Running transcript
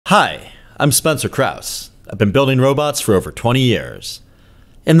Hi, I'm Spencer Krause. I've been building robots for over 20 years.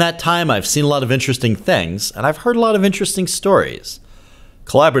 In that time, I've seen a lot of interesting things, and I've heard a lot of interesting stories.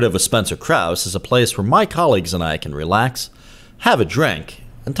 Collaborative with Spencer Krause is a place where my colleagues and I can relax, have a drink,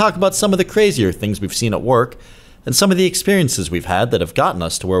 and talk about some of the crazier things we've seen at work and some of the experiences we've had that have gotten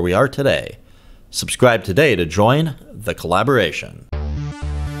us to where we are today. Subscribe today to join the collaboration.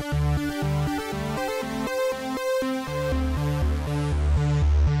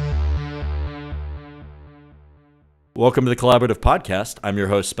 Welcome to the Collaborative Podcast. I'm your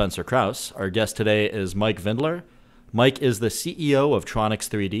host, Spencer Krause. Our guest today is Mike Vindler. Mike is the CEO of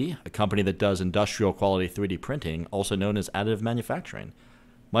Tronix3D, a company that does industrial quality 3D printing, also known as additive manufacturing.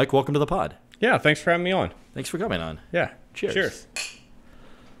 Mike, welcome to the pod. Yeah, thanks for having me on. Thanks for coming on. Yeah. Cheers.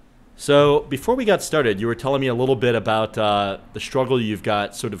 So before we got started, you were telling me a little bit about the struggle you've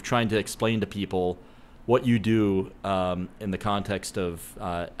got sort of trying to explain to people what you do in the context of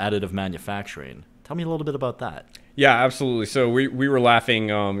additive manufacturing. Tell me a little bit about that. Yeah, absolutely. So we were laughing,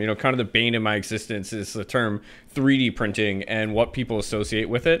 kind of the bane of my existence is the term 3D printing and what people associate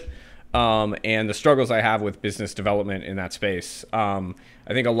with it, and the struggles I have with business development in that space. I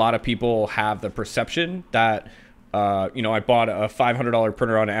think a lot of people have the perception that, I bought a $500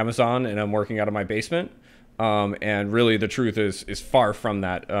 printer on Amazon and I'm working out of my basement. And really the truth is far from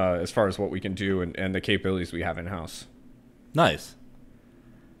that as far as what we can do and the capabilities we have in-house. Nice.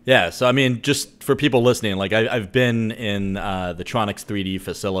 Yeah, so I mean, just for people listening, like I've been in the Tronix3D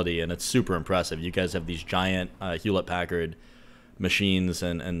facility, and it's super impressive. You guys have these giant Hewlett-Packard machines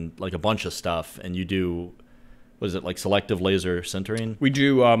and like a bunch of stuff, and you do, what is it, like selective laser sintering? We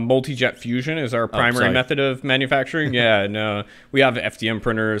do multi-jet fusion is our primary method of manufacturing. Yeah, and we have FDM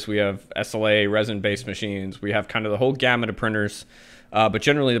printers, we have SLA resin-based machines, we have kind of the whole gamut of printers. But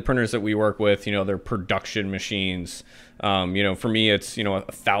generally the printers that we work with, they're production machines. For me, it's,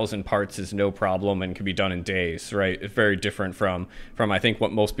 1,000 parts is no problem and can be done in days, right? It's very different from I think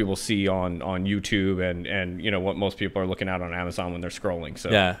what most people see on YouTube and what most people are looking at on Amazon when they're scrolling. So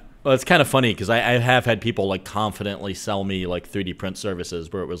yeah, well, it's kind of funny because I have had people like confidently sell me like 3D print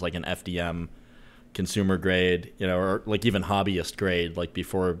services where it was like an FDM consumer grade, or like even hobbyist grade, like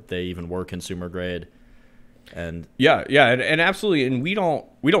before they even were consumer grade. And and absolutely, and we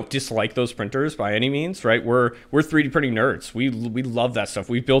don't dislike those printers by any means, right? We're 3D printing nerds. We love that stuff.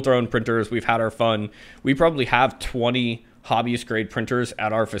 We've built our own printers. We've had our fun. We probably have 20 hobbyist grade printers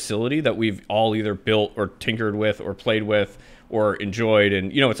at our facility that we've all either built or tinkered with or played with or enjoyed,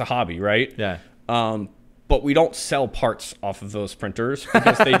 and it's a hobby, right? Yeah. But we don't sell parts off of those printers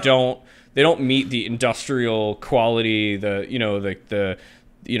because they don't meet the industrial quality, the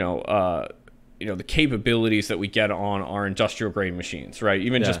capabilities that we get on our industrial grade machines, right?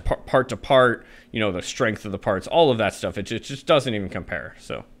 Even just part to part, the strength of the parts, all of that stuff, it just doesn't even compare.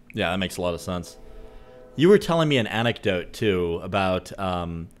 So yeah, that makes a lot of sense. You were telling me an anecdote too about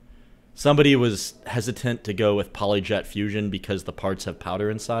somebody was hesitant to go with polyjet fusion because the parts have powder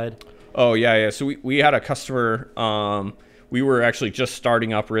inside. Oh yeah. So we had a customer, we were actually just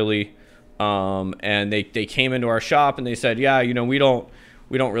starting up really, and they came into our shop and they said, yeah, we don't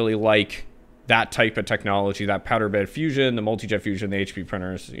really like that type of technology, that powder bed fusion, the multi-jet fusion, the HP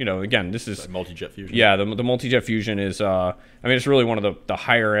printers. Again, this is multi-jet fusion. Yeah, the multi-jet fusion is, it's really one of the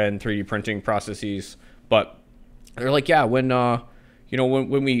higher end 3D printing processes. But they're like, yeah, when our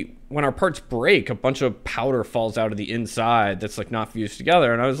parts break, a bunch of powder falls out of the inside that's like not fused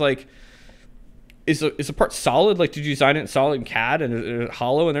together. And I was like, is a part solid? Like, did you design it in solid in CAD and is it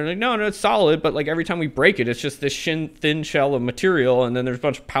hollow? And they're like, no, it's solid. But like every time we break it, it's just this thin shell of material. And then there's a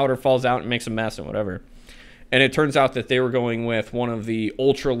bunch of powder falls out and makes a mess and whatever. And it turns out that they were going with one of the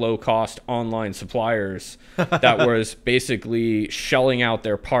ultra low cost online suppliers that was basically shelling out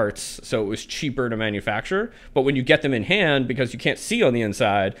their parts. So it was cheaper to manufacture. But when you get them in hand, because you can't see on the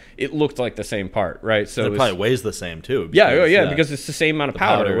inside, it looked like the same part, right? So it probably weighs the same too. Because, because it's the same amount of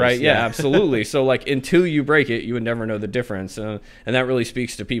powder, right? Yeah, absolutely. So like until you break it, you would never know the difference. And that really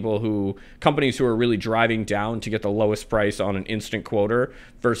speaks to companies who are really driving down to get the lowest price on an instant quoter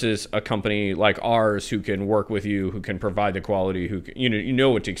versus a company like ours who can work with you, who can provide the quality, who you know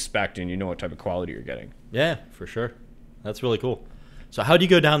what to expect and you know what type of quality you're getting. Yeah, for sure. That's really cool. So how do you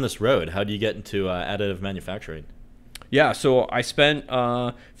go down this road? How do you get into additive manufacturing? Yeah, so I spent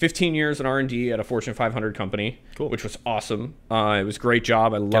 15 years in R&D at a Fortune 500 company, cool, which was awesome. It was a great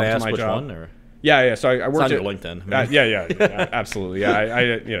job. I loved my job. Which one, or? Yeah. So I worked at LinkedIn. Yeah, absolutely.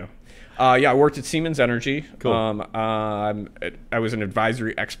 Yeah, I worked at Siemens Energy. Cool. I was an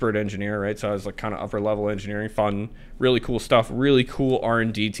advisory expert engineer, right? So I was like kind of upper level engineering, fun, really cool stuff, really cool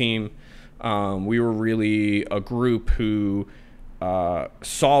R&D team. We were really a group who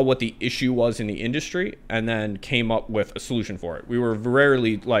saw what the issue was in the industry and then came up with a solution for it. We were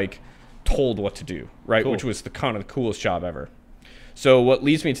rarely like told what to do, right? Cool. Which was the kind of the coolest job ever. So what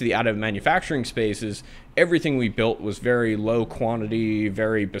leads me to the additive manufacturing space is everything we built was very low quantity,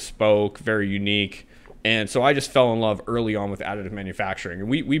 very bespoke, very unique. And so I just fell in love early on with additive manufacturing. And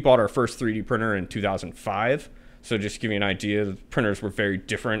we bought our first 3D printer in 2005. So just to give you an idea, the printers were very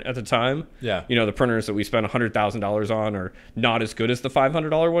different at the time. Yeah. You know, the printers that we spent $100,000 on are not as good as the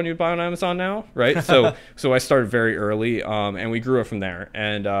 $500 one you'd buy on Amazon now, right? So I started very early, and we grew up from there.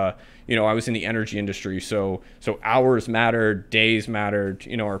 And you know, I was in the energy industry, so hours mattered, days mattered.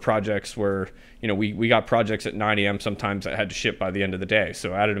 You know, our projects were, you know, we got projects at 9 a.m. sometimes that had to ship by the end of the day. So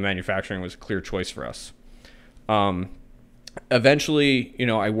additive manufacturing was a clear choice for us. Eventually, you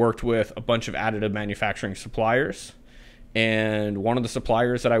know, I worked with a bunch of additive manufacturing suppliers, and one of the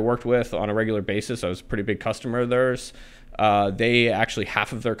suppliers that I worked with on a regular basis, I was a pretty big customer of theirs. They actually,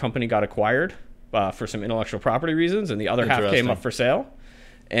 half of their company got acquired for some intellectual property reasons, and the other half came up for sale.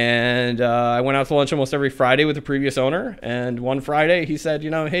 And I went out to lunch almost every Friday with the previous owner. And one Friday he said, you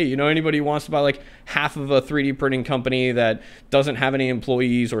know, hey, you know anybody who wants to buy like half of a 3D printing company that doesn't have any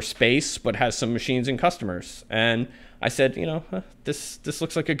employees or space, but has some machines and customers? And I said, you know, this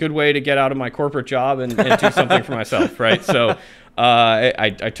looks like a good way to get out of my corporate job and do something for myself, right? So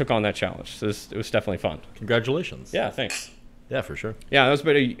I took on that challenge. So it was definitely fun. Congratulations. Yeah, thanks. Yeah, for sure. Yeah, that was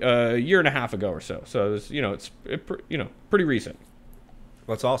about a year and a half ago or so. So it was, you know, it's pretty recent.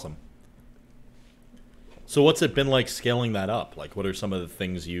 That's awesome. So what's it been like scaling that up? Like, what are some of the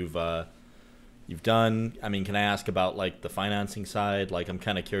things you've done? I mean, can I ask about like the financing side? Like, I'm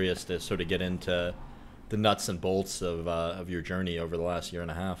kind of curious to sort of get into the nuts and bolts of your journey over the last year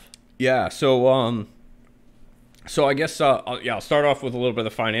and a half. Yeah. So I guess I'll start off with a little bit of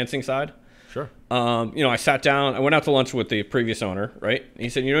the financing side. Sure. You know, I sat down. I went out to lunch with the previous owner, right? And he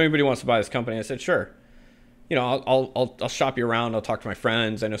said, you know, anybody wants to buy this company? I said, sure. You know, I'll shop you around. I'll talk to my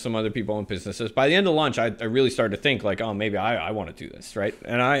friends. I know some other people own businesses. By the end of lunch, I really started to think like, oh, maybe I want to do this, right?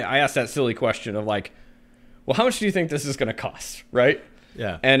 And I asked that silly question of like, well, how much do you think this is going to cost, right?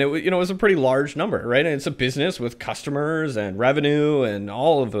 Yeah. And it was a pretty large number, right? And it's a business with customers and revenue and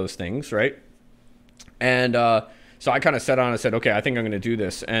all of those things, right? And so I kind of sat down and said, okay, I think I'm going to do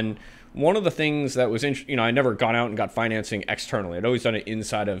this. And one of the things that was, you know, I never gone out and got financing externally. I'd always done it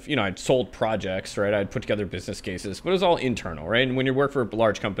inside of, you know, I'd sold projects, right? I'd put together business cases, but it was all internal, right? And when you work for a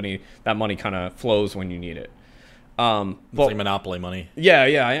large company, that money kind of flows when you need it. It's like monopoly money. Yeah.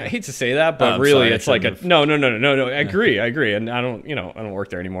 I hate to say that, but really, sorry, it's like no. I agree. And I don't work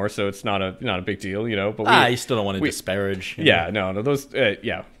there anymore, so it's not a big deal, you know. But you still don't want to disparage. Yeah, no, those,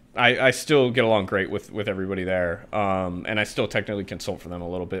 yeah. I still get along great with everybody there, and I still technically consult for them a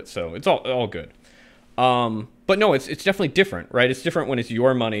little bit, so it's all good. But no, it's definitely different, right? It's different when it's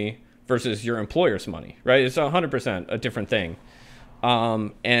your money versus your employer's money, right? It's 100% a different thing.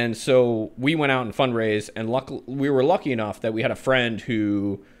 And so we went out and fundraised, and we were lucky enough that we had a friend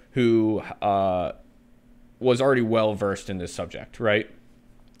who was already well versed in this subject, right?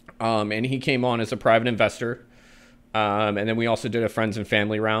 And he came on as a private investor. And then we also did a friends and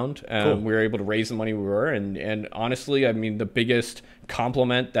family round. Cool. We were able to raise the money we were. And honestly, I mean, the biggest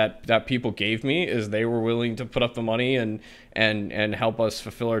compliment that people gave me is they were willing to put up the money and help us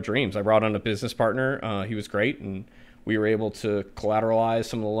fulfill our dreams. I brought on a business partner. He was great. And we were able to collateralize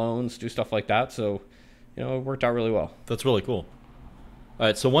some of the loans, do stuff like that. So, you know, it worked out really well. That's really cool. All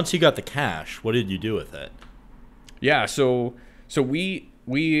right. So once you got the cash, what did you do with it? Yeah. So we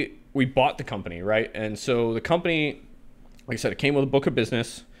bought the company, right? And so the company, like I said, it came with a book of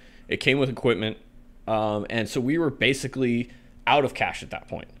business. It came with equipment. And so we were basically out of cash at that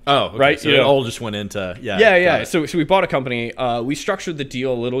point. Oh, okay. Right? So it all just went into, Yeah. So we bought a company. We structured the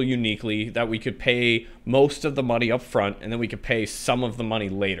deal a little uniquely that we could pay most of the money up front, and then we could pay some of the money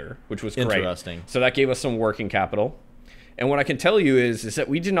later, which was great. Interesting. So that gave us some working capital. And what I can tell you is that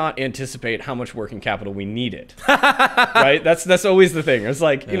we did not anticipate how much working capital we needed. Right? That's always the thing. It's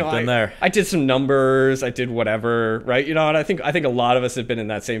like, you know, I did some numbers, I did whatever, right? You know, and I think a lot of us have been in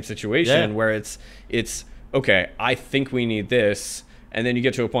that same situation where it's okay, I think we need this, and then you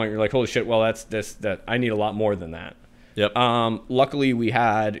get to a point where you're like, holy shit, well, that I need a lot more than that. Yep. Luckily we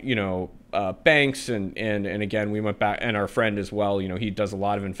had, you know, banks and again, we went back, and our friend as well, you know, he does a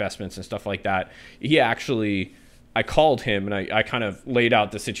lot of investments and stuff like that. I called him and I kind of laid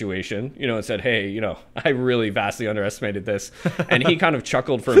out the situation, you know, and said, hey, you know, I really vastly underestimated this. And he kind of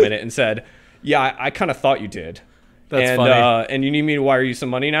chuckled for a minute and said, yeah, I kind of thought you did. and funny. And you need me to wire you some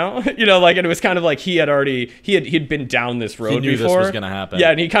money now, you know, like, and it was kind of like he'd been down this road He knew before. this was gonna happen.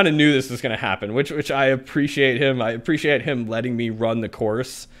 Yeah, and he kind of knew this was gonna happen, which I appreciate him. I appreciate him letting me run the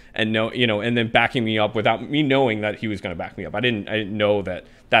course and and then backing me up without me knowing that he was gonna back me up. I didn't know that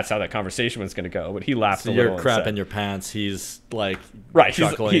that's how that conversation was gonna go, but he laughed a little. You're crapping your pants. He's like right,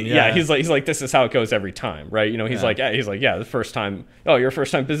 chuckling. He's like this is how it goes every time, right? You know, he's like the first time. Oh, you're a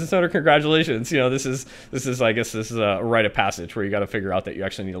first time business owner. Congratulations. You know, this is I guess this is a rite of passage where you got to figure out that you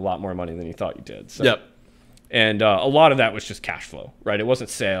actually need a lot more money than you thought you did. So. Yep. And a lot of that was just cash flow, right? It wasn't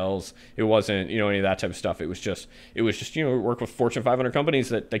sales. It wasn't, any of that type of stuff. It was just, work with Fortune 500 companies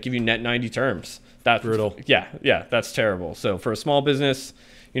that give you net 90 terms. That's brutal. Yeah, that's terrible. So for a small business,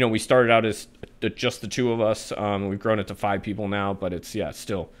 we started out as just the two of us. We've grown it to 5 people now, but it's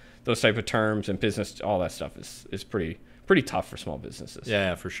still those type of terms and business, all that stuff is pretty tough for small businesses.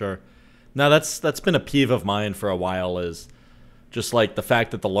 Yeah, for sure. Now that's been a peeve of mine for a while, is just like the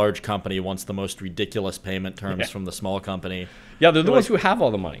fact that the large company wants the most ridiculous payment terms from the small company. Yeah, they're the ones who have all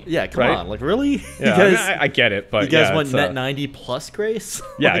the money. Yeah, come on. Like, really? Yeah, I get it, but you guys want net 90 plus grace?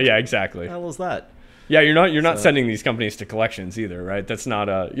 Yeah, exactly. What the hell is that? Yeah, you're not sending these companies to collections either, right? That's not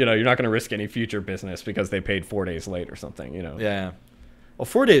you're not going to risk any future business because they paid 4 days late or something, Yeah. Well,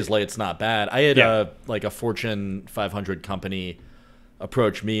 4 days late's not bad. I had a Fortune 500 company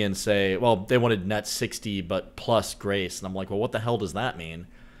approach me and say, well, they wanted net 60 but plus grace, and I'm like, well, what the hell does that mean?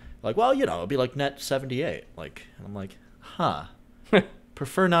 Like, well, it'd be like net 78. Like, and I'm like, huh.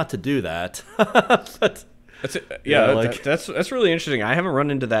 Prefer not to do that. But, that's really interesting. I haven't run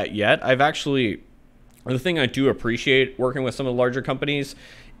into that yet. The thing I do appreciate working with some of the larger companies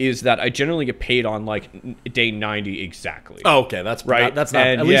is that I generally get paid on like day 90 exactly. Oh, okay, that's right. That's not.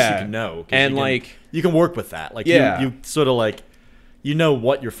 At least you can know, and you can work with that. Like, you sort of like.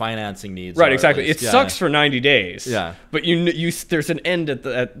 What your financing needs are. Right, exactly. It sucks for 90 days. Yeah. But there's an end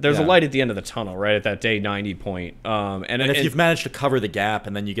there's a light at the end of the tunnel, right, at that day 90 point. And if you've managed to cover the gap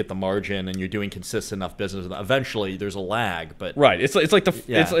and then you get the margin and you're doing consistent enough business, eventually there's a lag. But right, it's like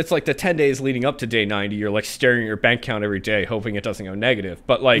the 10 days leading up to day 90, you're like staring at your bank account every day, hoping it doesn't go negative.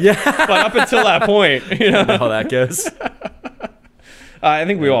 But but up until that point, I know how that goes. I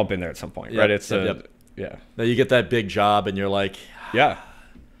think we've all been there at some point, right? It's yeah. Now you get that big job and you're like, yeah.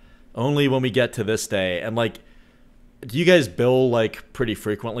 Only when we get to this day. And do you guys bill like pretty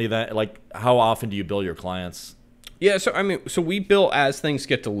frequently then? Like, how often do you bill your clients? Yeah, so we bill as things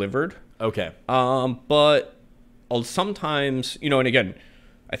get delivered. Okay. But sometimes, and again,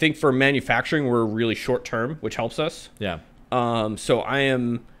 I think for manufacturing we're really short term, which helps us. Yeah. So I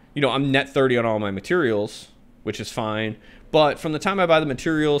am, I'm net 30 on all my materials, which is fine. But from the time I buy the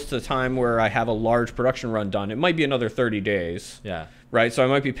materials to the time where I have a large production run done, it might be another 30 days. Yeah. Right? So I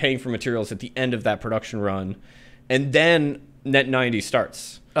might be paying for materials at the end of that production run. And then net 90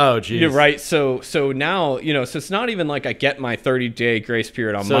 starts. Oh, geez. Right? So now, so it's not even like I get my 30-day grace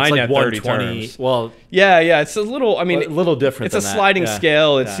period on my net 30 terms. Well, yeah, it's a little, a little different. It's a sliding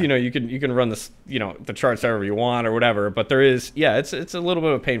scale. It's, you can run this, the charts however you want or whatever, but there is, it's a little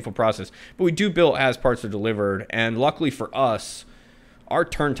bit of a painful process. But we do bill as parts are delivered, and luckily for us, our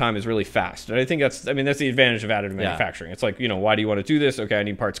turn time is really fast. And I think that's the advantage of additive manufacturing. It's like, why do you want to do this? Okay, I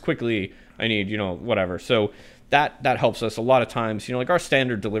need parts quickly. I need, whatever. So that helps us a lot of times. Like our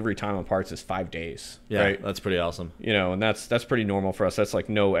standard delivery time on parts is 5 days. Yeah, right? That's pretty awesome. And that's pretty normal for us. That's like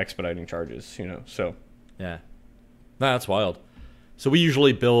no expediting charges, so. Yeah. No, that's wild. So we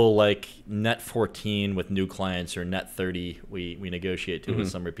usually bill like net 14 with new clients, or net 30 we negotiate to with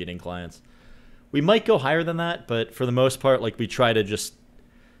some repeating clients. We might go higher than that, but for the most part, like, we try to just,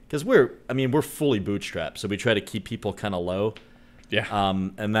 because we're fully bootstrapped, so we try to keep people kind of low. Yeah.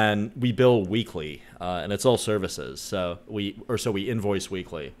 And then we bill weekly, and it's all services. So we invoice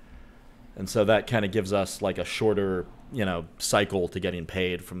weekly. And so that kind of gives us like a shorter, cycle to getting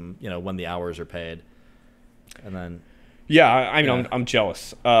paid from, when the hours are paid. And then I'm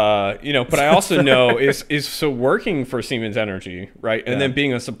jealous. But I also know is so working for Siemens Energy, right? And then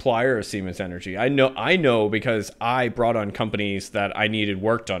being a supplier of Siemens Energy. I know because I brought on companies that I needed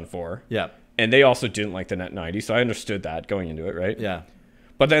work done for. Yeah. And they also didn't like the net 90, so I understood that going into it, right? Yeah.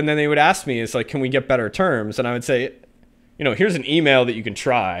 But then they would ask me, it's like, can we get better terms? And I would say, here's an email that you can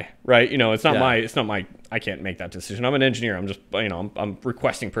try, right? It's not my, I can't make that decision. I'm an engineer. I'm just, I'm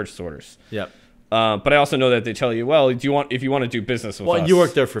requesting purchase orders. Yep. But I also know that they tell you, well, if you want to do business with us. You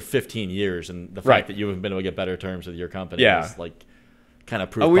worked there for 15 years, and the fact that you haven't been able to get better terms with your company is like kind of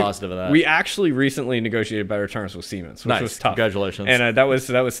proof positive of that. We actually recently negotiated better terms with Siemens, which was tough. Congratulations. And that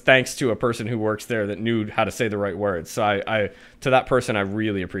was thanks to a person who works there that knew how to say the right words. So I to that person, I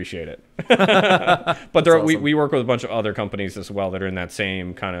really appreciate it. But there, awesome. we work with a bunch of other companies as well that are in that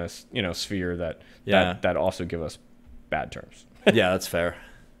same kind of sphere that also give us bad terms. Yeah, that's fair.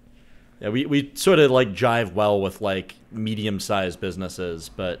 Yeah, we sort of like jive well with like medium-sized businesses,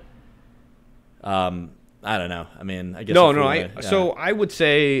 but I don't know. I mean, I guess so I would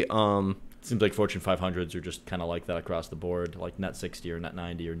say seems like Fortune 500s are just kind of like that across the board, like net 60 or net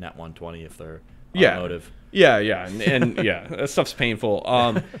 90 or net 120 if they're automotive. Yeah, and yeah, that stuff's painful.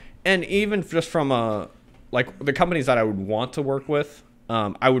 And even just from like the companies that I would want to work with,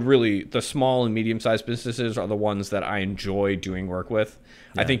 I would really, the small and medium-sized businesses are the ones that I enjoy doing work with.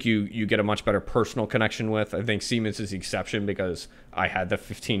 Yeah. I think you get a much better personal connection with. I think Siemens is the exception because I had the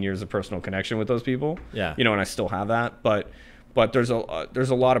 15 years of personal connection with those people. Yeah. And I still have that. But there's a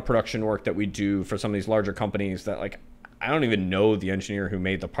lot of production work that we do for some of these larger companies that, like, I don't even know the engineer who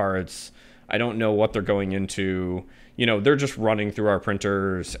made the parts. I don't know what they're going into. They're just running through our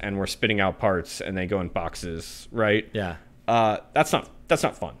printers and we're spitting out parts and they go in boxes, right? Yeah. That's not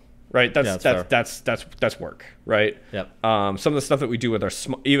fun, right? That's work, right? Yep. Some of the stuff that we do with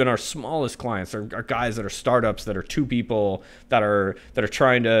even our smallest clients are guys that are startups that are 2 people that are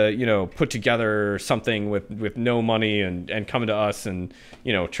trying to I put together something with no money and coming to us and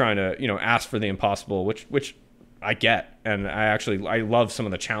trying to ask for the impossible, which I get, and I love some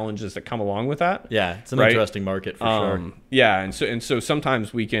of the challenges that come along with that. Yeah, it's an interesting market for sure. Yeah, and so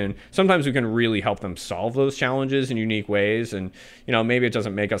sometimes we can really help them solve those challenges in unique ways, and maybe it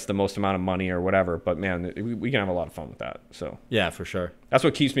doesn't make us the most amount of money or whatever, but man, we can have a lot of fun with that. So yeah, for sure. That's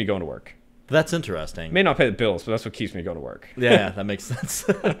what keeps me going to work. That's interesting. May not pay the bills, but that's what keeps me going to work. Yeah, that makes sense.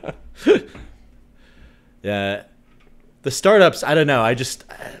 Yeah. The startups, I don't know. I just,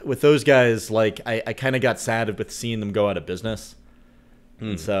 with those guys, like, I kind of got sad with seeing them go out of business.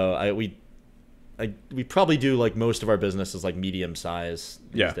 And so we probably do, like, most of our business is, like, medium size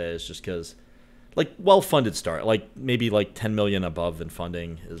these days, just because, like, well-funded start, like, maybe, like, 10 million above in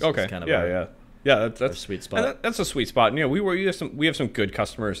funding is kind of that's a sweet spot. That's a sweet spot. And, we have some good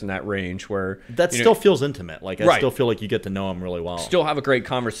customers in that range where that still feels intimate. Like, I still feel like you get to know them really well. Still have a great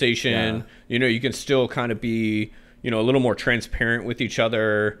conversation. Yeah. You can still kind of be a little more transparent with each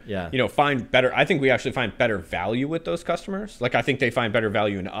other. Yeah. I think we actually find better value with those customers. Like, I think they find better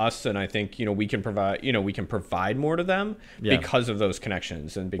value in us, and I think, we can provide more to them because of those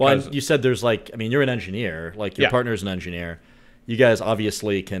connections. And because and you said there's you're an engineer, like your partner's an engineer. You guys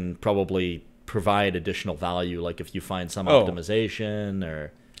obviously can probably provide additional value, like if you find some optimization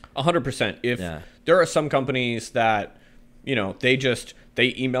or 100%. If there are some companies that,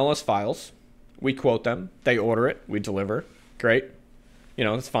 they email us files. We quote them. They order it. We deliver. Great.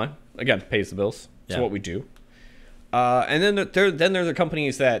 That's fine. Again, pays the bills. That's what we do. And then there's the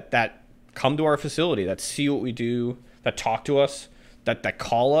companies that come to our facility, that see what we do, that talk to us, that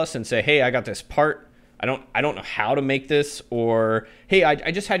call us and say, hey, I got this part. I don't know how to make this, or hey, I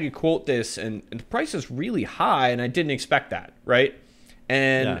just had you quote this and the price is really high and I didn't expect that, right?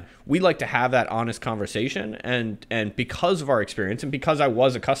 And we like to have that honest conversation, and because of our experience and because I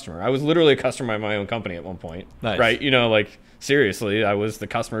was a customer, I was literally a customer of my own company at one point, right? Like, seriously, I was the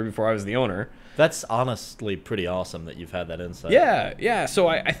customer before I was the owner. That's honestly pretty awesome that you've had that insight. Yeah. So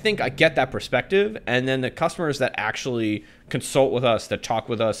I think I get that perspective, and then the customers that actually consult with us, that talk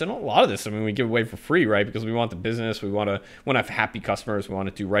with us, and a lot of this, we give away for free, right? Because we want the business, we want to have happy customers, we want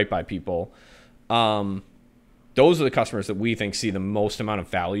to do right by people. Those are the customers that we think see the most amount of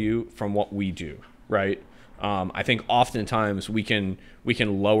value from what we do, right? I think oftentimes we can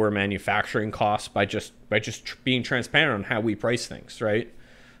lower manufacturing costs by just being transparent on how we price things, right?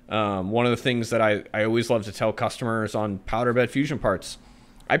 One of the things that I always love to tell customers on powder bed fusion parts,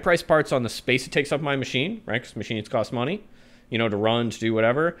 I price parts on the space it takes up my machine, right? Because machines cost money, to run, to do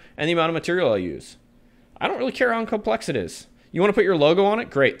whatever, and the amount of material I use. I don't really care how complex it is. You want to put your logo on it?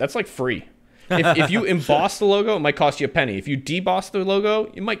 Great. That's like free. If you emboss the logo, it might cost you a penny. If you deboss the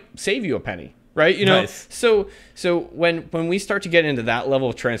logo, it might save you a penny, right? Nice. So when we start to get into that level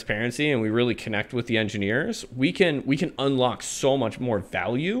of transparency and we really connect with the engineers, we can unlock so much more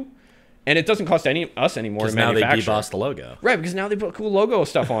value, and it doesn't cost us anymore to manufacture. Now they deboss the logo, right? Because now they put cool logo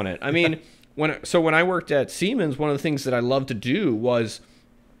stuff on it. When I worked at Siemens, one of the things that I loved to do was,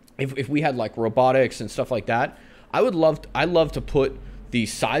 if we had like robotics and stuff like that, I love to put the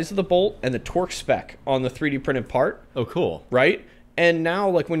size of the bolt and the torque spec on the 3D printed part. Oh, cool. Right? And now,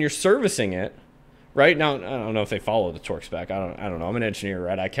 like, when you're servicing it, Right now, I don't know if they follow the torque spec. I don't know. I'm an engineer,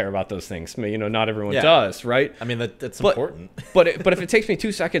 right? I care about those things. You know, not everyone does, right? I mean, that's important. but if it takes me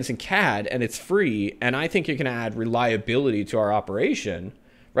 2 seconds in CAD and it's free, and I think it can add reliability to our operation,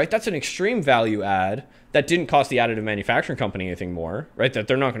 right? That's an extreme value add that didn't cost the additive manufacturing company anything more, right? That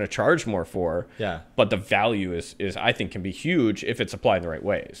they're not going to charge more for. Yeah. But the value is I think can be huge if it's applied in the right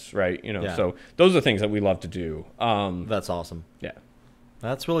ways, right? You know, Yeah. so those are things that we love to do. That's awesome. Yeah.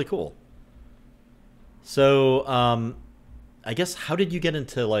 That's really cool. So, I guess, how did you get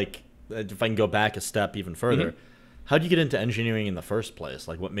into, like, if I can go back a step even further, how did you get into engineering in the first place?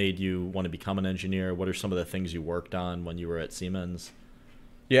 Like, what made you want to become an engineer? What are some of the things you worked on when you were at Siemens?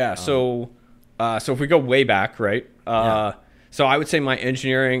 Yeah. So if we go way back, right? So I would say my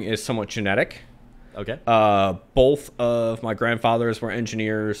engineering is somewhat genetic. Okay. Both of my grandfathers were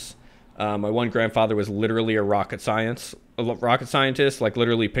engineers. My one grandfather was literally a rocket scientist, like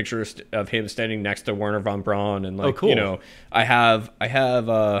literally pictures of him standing next to Werner von Braun. And like, oh, cool. You know, I have, I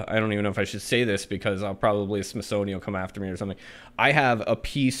don't even know if I should say this because I'll probably Smithsonian will come after me or something. I have a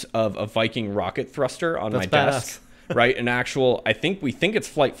piece of a Viking rocket thruster on my desk, right? An actual, we think it's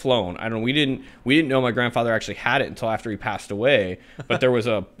flight flown. I don't know. We didn't know my grandfather actually had it until after he passed away, but there was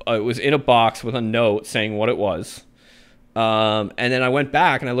it was in a box with a note saying what it was. And then I went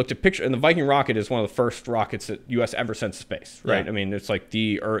back and I looked at pictures, and the Viking rocket is one of the first rockets that U.S. ever sent to space, right? I mean, it's like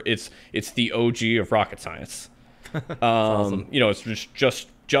it's the OG of rocket science. Awesome. You know, it's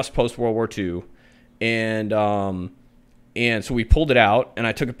just post World War II, and so we pulled it out, and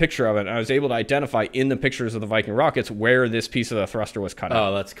I took a picture of it, and I was able to identify in the pictures of the Viking rockets where this piece of the thruster was cut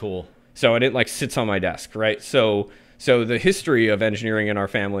out. Oh, that's cool. So it like sits on my desk, right? So the history of engineering in our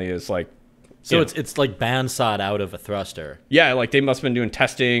family is like. So it's like bandsawed out of a thruster. Yeah, like they must have been doing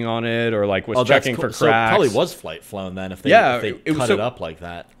testing on it, or like was checking for cracks. So it probably was flight flown then if they cut it up like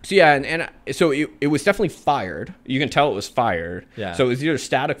that. So yeah, and so it was definitely fired. You can tell it was fired. Yeah. So it was either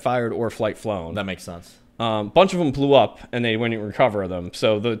static fired or flight flown. That makes sense. Bunch of them blew up and they wouldn't recover them.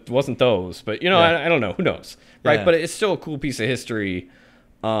 So it wasn't those, but you know, I don't know, who knows, right? Yeah. But it's still a cool piece of history.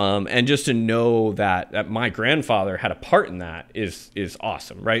 And just to know that my grandfather had a part in that is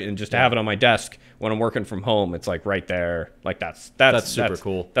awesome, right? And just to have it on my desk when I'm working from home, it's like right there, like that's super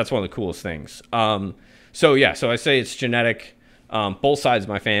cool. That's one of the coolest things. So I say it's genetic. Both sides of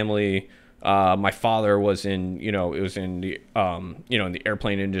my family. My father was in the in the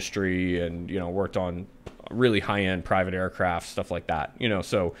airplane industry, and worked on really high end private aircraft, stuff like that.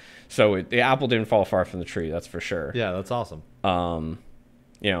 So the apple didn't fall far from the tree, that's for sure. Yeah, that's awesome.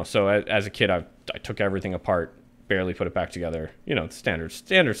 So as a kid, I took everything apart, barely put it back together. Standard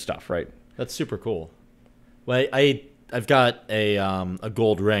stuff, right? That's super cool. Well, I've got a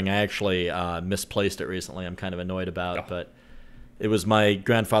gold ring. I actually misplaced it recently. I'm kind of annoyed about, but it was my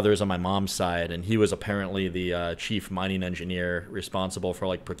grandfather's on my mom's side, and he was apparently the chief mining engineer responsible for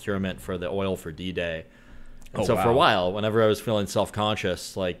like procurement for the oil for D-Day. And so for a while, whenever I was feeling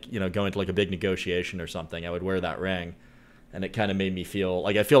self-conscious, like going to like a big negotiation or something, I would wear that ring. And it kind of made me feel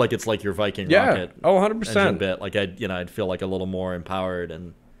like it's like your Viking rocket. Oh, 100%. Bit. Like I'd feel like a little more empowered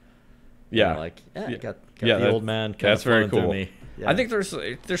and I got the old man kind that's of very flowing cool. through me. Yeah. I think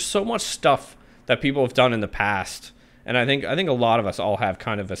there's so much stuff that people have done in the past, and I think a lot of us all have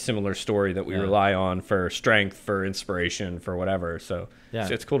kind of a similar story that we rely on for strength, for inspiration, for whatever. So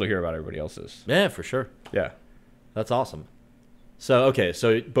it's cool to hear about everybody else's. Yeah, for sure. Yeah, that's awesome. So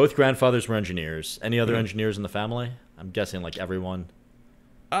so both grandfathers were engineers. Any other engineers in the family? I'm guessing like everyone.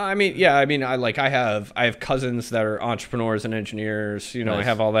 I have cousins that are entrepreneurs and engineers. Nice. I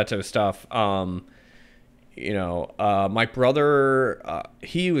have all that type of stuff. My brother,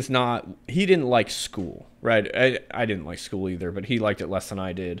 he didn't like school, right? I didn't like school either, but he liked it less than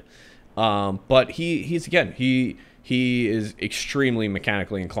I did. But he is extremely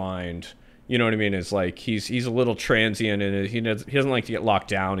mechanically inclined. You know what I mean? It's like he's a little transient, and he doesn't like to get locked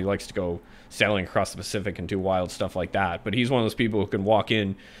down. He likes to go sailing across the Pacific and do wild stuff like that. But he's one of those people who can walk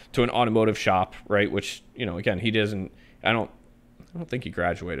in to an automotive shop, right? Which, again, he doesn't. I don't think he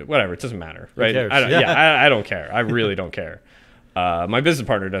graduated. Whatever, it doesn't matter, right? I don't care. I really don't care. My business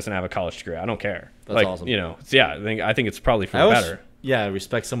partner doesn't have a college degree. I don't care. That's awesome. I think it's probably for the better. Yeah, I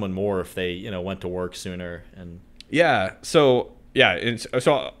respect someone more if they went to work sooner and. Yeah. So. Yeah, and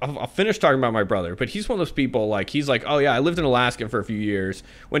so I'll finish talking about my brother, but he's one of those people, like, he's like, oh yeah, I lived in Alaska for a few years,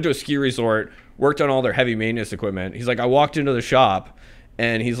 went to a ski resort, worked on all their heavy maintenance equipment. He's like, I walked into the shop,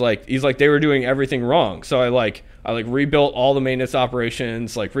 And he's like they were doing everything wrong. So I rebuilt all the maintenance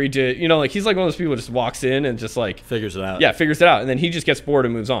operations, like redid, like he's like one of those people who just walks in and just like figures it out. Yeah, figures it out, and then he just gets bored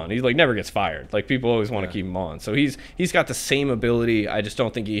and moves on. He like never gets fired. Like people always want to keep him on. So he's got the same ability. I just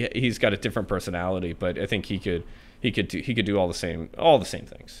don't think he's got a different personality, but I think he could do all the same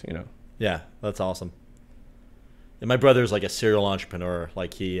things. Yeah, that's awesome. And my brother's like a serial entrepreneur.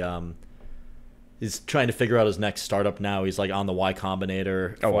 Like he's trying to figure out his next startup now. He's like on the Y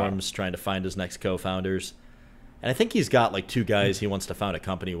Combinator forums trying to find his next co-founders. And I think he's got like 2 guys he wants to found a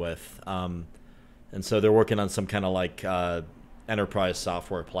company with. And so they're working on some kind of like enterprise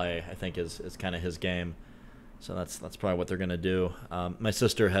software play, I think is kind of his game. So that's probably what they're going to do. My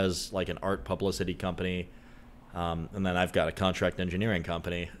sister has like an art publicity company. And then I've got a contract engineering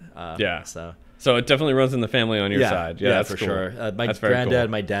company. So it definitely runs in the family on your side. Yeah, that's for cool. sure. My that's very granddad,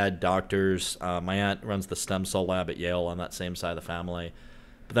 cool. my dad, doctors. My aunt runs the stem cell lab at Yale on that same side of the family.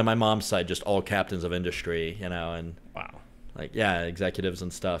 But then my mom's side, just all captains of industry, and wow, like executives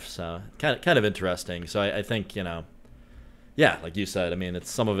and stuff. So kind of interesting. So I think like you said, I mean, it's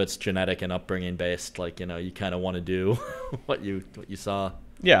some of it's genetic and upbringing based. Like you kind of want to do what you saw.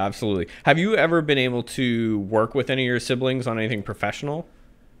 Yeah, absolutely. Have you ever been able to work with any of your siblings on anything professional?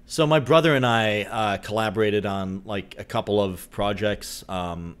 So my brother and I collaborated on like a couple of projects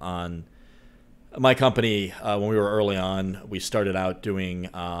on my company. When we were early on, we started out doing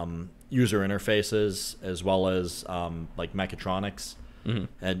user interfaces as well as like mechatronics. Mm-hmm.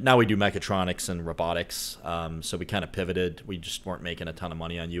 And now we do mechatronics and robotics. So we kind of pivoted. We just weren't making a ton of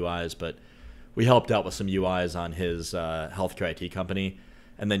money on UIs, but we helped out with some UIs on his healthcare IT company.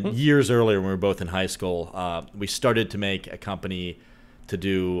 And then years earlier, when we were both in high school, we started to make a company to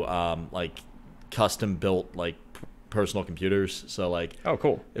do like custom built like personal computers. So like, oh,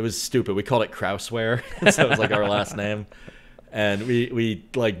 cool. It was stupid. We called it Krauseware. So it was like our last name. And we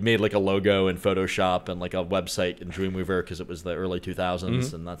like made like a logo in Photoshop and like a website in Dreamweaver because it was the early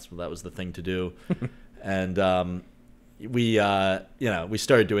 2000s and that was the thing to do. And we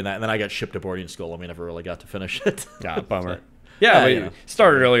started doing that, and then I got shipped to boarding school and we never really got to finish it. Yeah, bummer. So, yeah, but you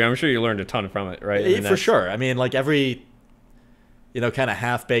started earlier. I'm sure you learned a ton from it, right? For sure. I mean, like every kind of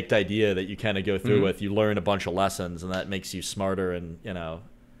half-baked idea that you kind of go through with, you learn a bunch of lessons, and that makes you smarter and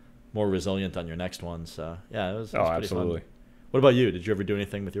more resilient on your next one. So yeah, it was pretty absolutely fun. What about you? Did you ever do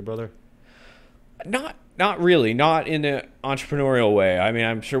anything with your brother? Not really, not in an entrepreneurial way. I mean,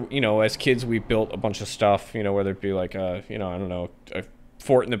 I'm sure, as kids we built a bunch of stuff, whether it be like a, I don't know, a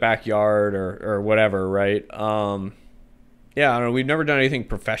fort in the backyard or whatever, right? Yeah, I don't know. We've never done anything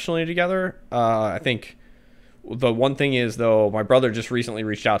professionally together. I think the one thing is, though, my brother just recently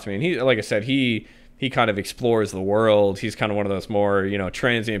reached out to me, and he, like I said, he kind of explores the world. He's kind of one of those more,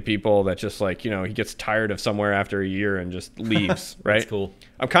 transient people that just like, he gets tired of somewhere after a year and just leaves, right? That's cool.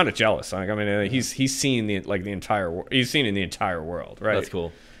 I'm kind of jealous. Like, I mean, he's seen the entire world, right? That's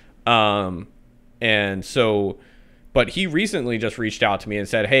cool. And so, but he recently just reached out to me and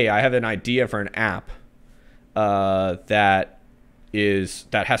said, "Hey, I have an idea for an app that has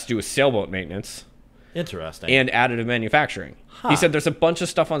to do with sailboat maintenance." Interesting. And additive manufacturing. Huh. He said there's a bunch of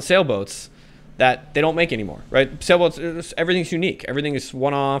stuff on sailboats that they don't make anymore, right? Sailboats, everything's unique. Everything is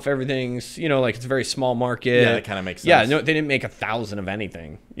one-off. Everything's, like it's a very small market. Yeah, that kind of makes sense. Yeah, no, they didn't make 1,000 of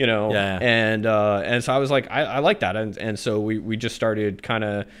anything, Yeah. And so I was like, I like that. And so we just started kind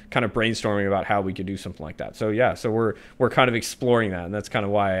of brainstorming about how we could do something like that. So yeah, so we're kind of exploring that, and that's kind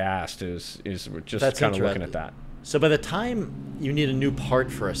of why I asked is we're just kind of looking at that. So by the time you need a new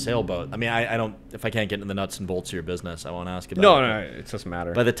part for a sailboat, I mean, I don't, if I can't get into the nuts and bolts of your business, I won't ask about it. No, it doesn't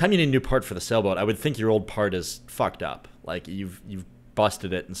matter. By the time you need a new part for the sailboat, I would think your old part is fucked up. Like you've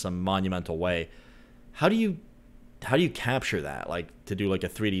busted it in some monumental way. How do you capture that? Like to do like a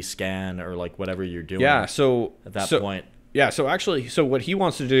 3D scan or like whatever you're doing? Yeah. So at that point. Yeah. So actually, what he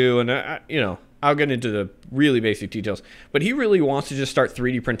wants to do, and I'll get into the really basic details, but he really wants to just start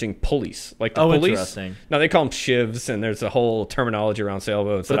 3D printing pulleys. Like the pulleys. Interesting. Now they call them shivs, and there's a whole terminology around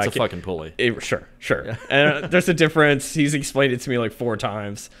sailboats. But it's a fucking pulley. Sure. Yeah. And there's a difference. He's explained it to me like 4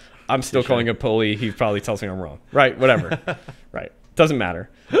 times. I'm still calling it a pulley. He probably tells me I'm wrong. Right. Whatever. Right. Doesn't matter.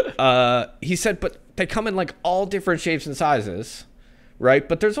 He said, but they come in like all different shapes and sizes, right?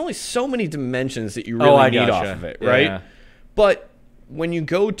 But there's only so many dimensions that you really need off of it, right? Yeah. But when you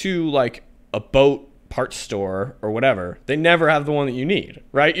go to like a boat parts store or whatever, they never have the one that you need,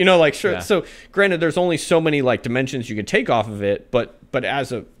 right? Sure. Yeah. So granted, there's only so many like dimensions you can take off of it, but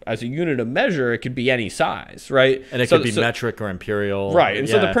as a unit of measure, it could be any size, right? And it could be metric or imperial, right? And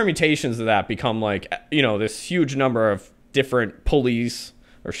so the permutations of that become like this huge number of different pulleys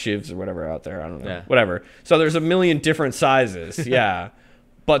or shivs or whatever out there. I don't know, whatever. So there's a million different sizes, yeah.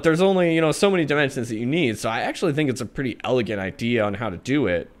 but there's only, so many dimensions that you need. So I actually think it's a pretty elegant idea on how to do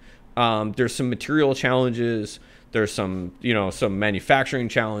it. There's some material challenges. There's some, some manufacturing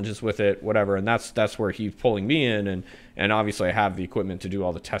challenges with it, whatever. And that's where he's pulling me in. And obviously I have the equipment to do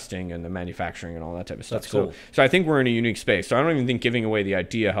all the testing and the manufacturing and all that type of stuff. That's cool. So I think we're in a unique space. So I don't even think giving away the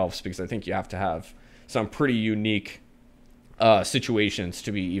idea helps, because I think you have to have some pretty unique situations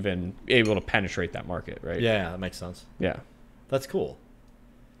to be even able to penetrate that market, right? Yeah, that makes sense. Yeah. That's cool.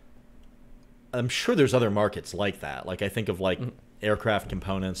 I'm sure there's other markets like that. Like I think of like aircraft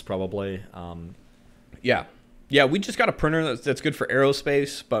components probably. Yeah. Yeah, we just got a printer that's good for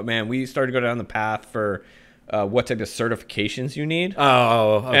aerospace, but man, we started to go down the path for what type of certifications you need.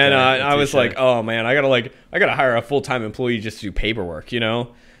 Oh, okay. And I was like, oh man, I gotta hire a full-time employee just to do paperwork,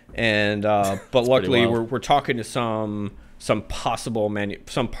 And but luckily we're talking to some possible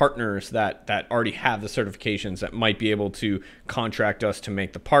some partners that already have the certifications that might be able to contract us to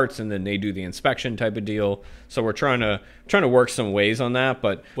make the parts, and then they do the inspection type of deal. So we're trying to work some ways on that.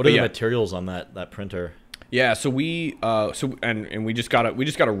 But what are the materials on that printer? Yeah, so we just got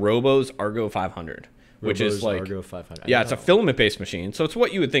a Robo's Argo 500, which is like Argo 500. Yeah, it's a filament based machine. So it's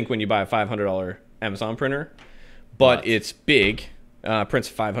what you would think when you buy a $500 Amazon printer, but it's big. Prints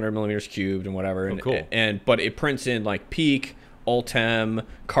 500 millimeters cubed and whatever. Oh, cool. But it prints in like PEEK, Ultem,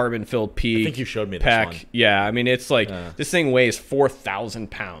 carbon filled PEEK. I think you showed me this PEC. one. Yeah, I mean it's like this thing weighs 4,000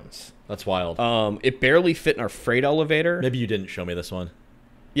 pounds. That's wild. It barely fit in our freight elevator. Maybe you didn't show me this one.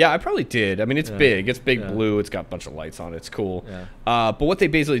 Yeah, I probably did. I mean, it's big. It's big blue. It's got a bunch of lights on it. It's cool. Yeah. But what they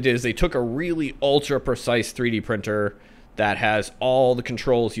basically did is they took a really ultra precise 3D printer that has all the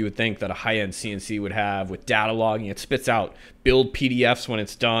controls you would think that a high-end CNC would have, with data logging. It spits out build PDFs when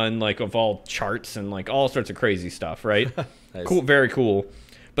it's done, like of all charts and like all sorts of crazy stuff, right? Nice. Cool, very cool.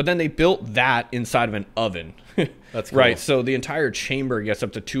 But then they built that inside of an oven. That's cool. Right. So the entire chamber gets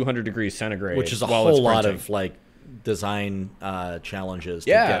up to 200 degrees centigrade, which is a whole lot of like design challenges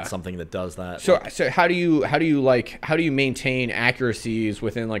to get something that does that. So how do you maintain accuracies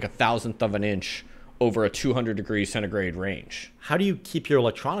within like 1,000th of an inch over a 200 degrees centigrade range? How do you keep your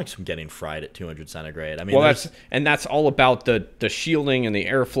electronics from getting fried at 200 centigrade? I mean, well, that's all about the shielding and the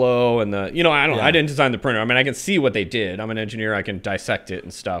airflow and the I didn't design the printer. I mean, I can see what they did. I'm an engineer. I can dissect it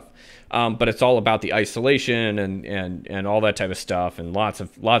and stuff. But it's all about the isolation and all that type of stuff, and lots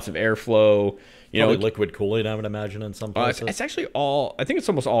of airflow. Probably liquid cooling, I would imagine, in some places. It's actually I think it's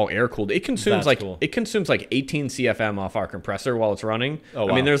almost all air cooled. It consumes it consumes like 18 CFM off our compressor while it's running. Oh,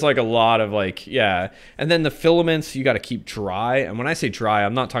 wow. I mean, there's like a lot of and then the filaments you got to keep dry. And when I say dry,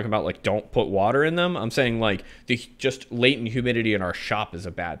 I'm not talking about like don't put water in them. I'm saying like just latent humidity in our shop is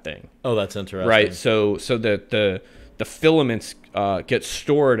a bad thing. Oh, that's interesting. Right. So the filaments get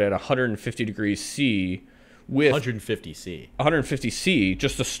stored at 150 degrees C. With 150 C. 150 C,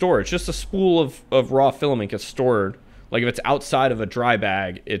 just the storage, just a spool of raw filament gets stored. Like if it's outside of a dry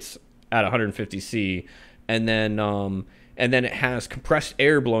bag, it's at 150 C, and then it has compressed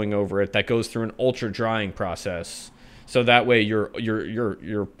air blowing over it that goes through an ultra drying process. So that way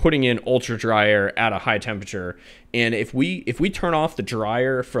you're putting in ultra dry air at a high temperature. And if we turn off the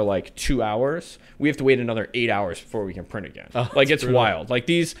dryer for like 2 hours, we have to wait another 8 hours before we can print again. Oh, like it's brutal. Wild. Like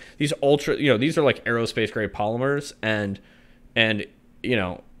these ultra, these are like aerospace grade polymers, and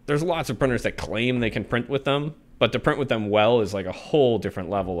there's lots of printers that claim they can print with them, but to print with them well is like a whole different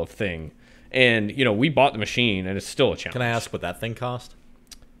level of thing. And we bought the machine, and it's still a challenge. Can I ask what that thing cost?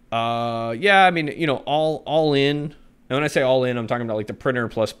 Yeah, I mean, all in. And when I say all in, I'm talking about like the printer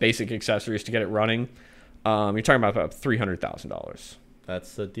plus basic accessories to get it running. You're talking about $300,000.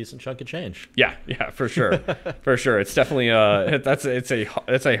 That's a decent chunk of change. Yeah, for sure, for sure. It's definitely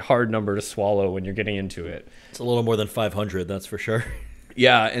it's a hard number to swallow when you're getting into it. It's a little more than 500, that's for sure.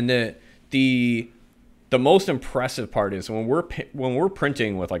 Yeah, and the most impressive part is when we're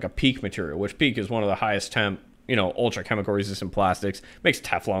printing with like a PEEK material, which PEEK is one of the highest temp, ultra chemical resistant plastics. Makes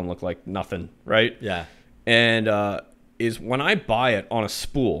Teflon look like nothing, right? Yeah. And is when I buy it on a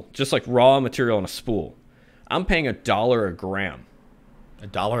spool, just like raw material on a spool, I'm paying $1 a gram.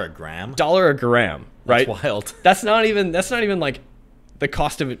 $1 a gram? $1 a gram, right? That's wild. That's not even like the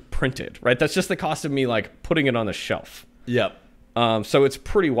cost of it printed, right? That's just the cost of me like putting it on the shelf. Yep. So it's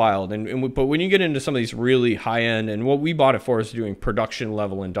pretty wild. But when you get into some of these really high end, and what we bought it for is doing production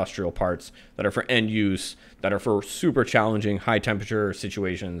level industrial parts that are for end use, that are for super challenging high temperature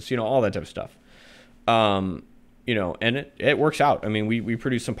situations, all that type of stuff. And it works out. I mean, we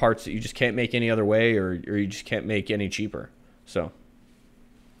produce some parts that you just can't make any other way, or you just can't make any cheaper. So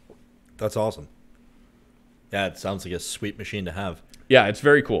that's awesome. Yeah, it sounds like a sweet machine to have. Yeah, it's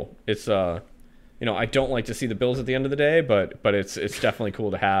very cool. It's I don't like to see the bills at the end of the day, but it's definitely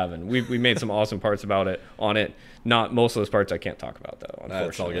cool to have, and we made some awesome parts on it. Not most of those parts I can't talk about though, unfortunately.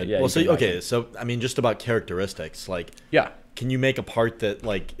 That's all good. Yeah, well, so I mean, just about characteristics, like, yeah. Can you make a part that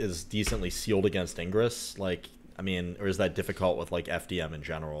like is decently sealed against ingress? Like, I mean, or is that difficult with like FDM in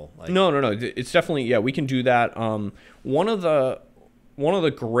general? Like, no. It's definitely, we can do that. One of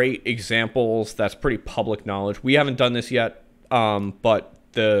the great examples that's pretty public knowledge. We haven't done this yet, but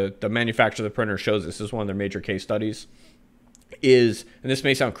the manufacturer of the printer shows this is one of their major case studies. And this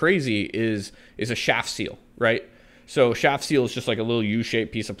may sound crazy, is a shaft seal, right? So shaft seal is just like a little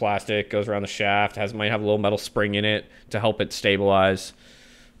U-shaped piece of plastic, goes around the shaft, might have a little metal spring in it to help it stabilize.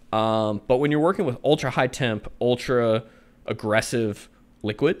 But when you're working with ultra high temp, ultra aggressive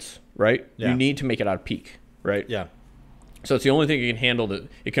liquids, right? Yeah. You need to make it out of PEEK, right? Yeah. So it's the only thing it can handle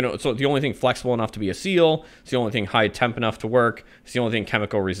so the only thing flexible enough to be a seal. It's the only thing high temp enough to work. It's the only thing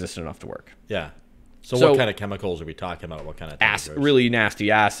chemical resistant enough to work. Yeah. So what kind of chemicals are we talking about? What kind of really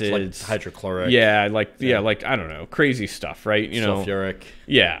nasty acids? Like hydrochloric. Yeah, like I don't know, crazy stuff, right? Sulfuric.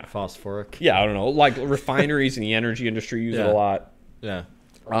 Yeah. Phosphoric. Yeah, I don't know. Like refineries in the energy industry use it a lot. Yeah.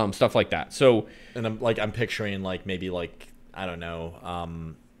 Stuff like that. So, and I'm picturing like maybe like, I don't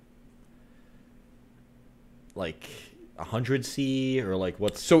know, like 100 C or like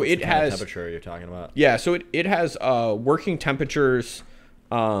what's the kind of temperature you're talking about? Yeah, so it has working temperatures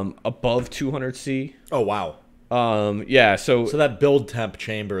above 200 C. Oh wow. Yeah, so that build temp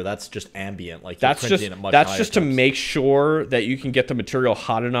chamber, that's just ambient, like that's just to make sure that you can get the material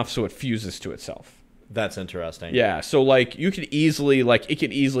hot enough so it fuses to itself. That's interesting. Yeah, so like it could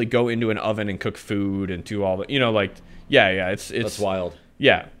easily go into an oven and cook food and do all the, it's that's wild.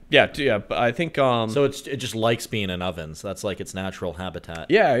 Yeah. But I think so it just likes being in ovens. That's like its natural habitat.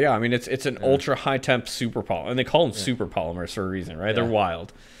 Yeah. I mean, it's an ultra high temp super polymer, and they call them super polymers for a reason, right? Yeah. They're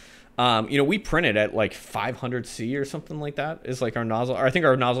wild. We print it at like 500 C or something like that. Is like our nozzle. Or I think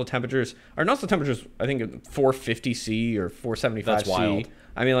our nozzle temperatures. I think 450 C or 475 that's C. Wild.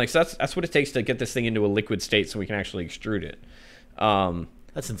 I mean, like so that's what it takes to get this thing into a liquid state, so we can actually extrude it.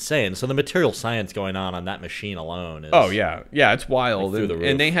 That's insane. So the material science going on that machine alone is... Oh, yeah. Yeah, it's wild. Like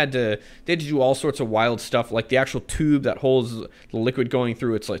and they had to do all sorts of wild stuff. Like the actual tube that holds the liquid going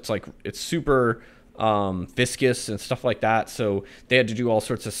through, it's super viscous and stuff like that. So they had to do all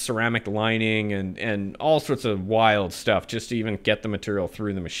sorts of ceramic lining and all sorts of wild stuff just to even get the material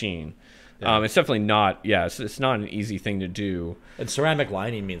through the machine. Yeah. It's definitely not, it's not an easy thing to do. And ceramic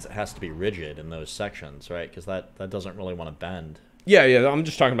lining means it has to be rigid in those sections, right? Because that doesn't really want to bend. Yeah. I'm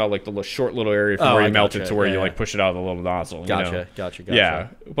just talking about like the short little area from where you melt it to where you like push it out of the little nozzle. Gotcha. Yeah,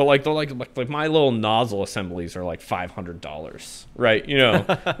 but like my little nozzle assemblies are like $500,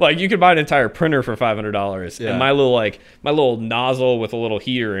 right? Like you could buy an entire printer for $500, and my little nozzle with a little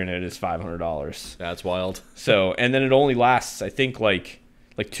heater in it is $500. That's wild. So, and then it only lasts, I think, like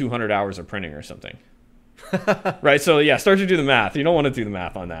 200 hours of printing or something. Right? So yeah, start to do the math. You don't want to do the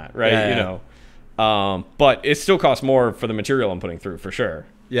math on that, right? Yeah. But it still costs more for the material I'm putting through, for sure.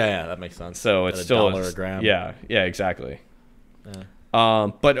 Yeah, that makes sense. So it's still $1 a gram. Yeah, exactly. Yeah.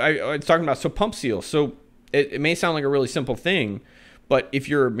 But I was talking about pump seal. So it may sound like a really simple thing, but if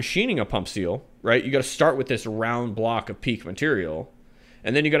you're machining a pump seal, right, you got to start with this round block of PEEK material,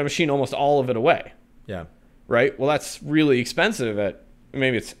 and then you got to machine almost all of it away. Yeah. Right. Well, that's really expensive at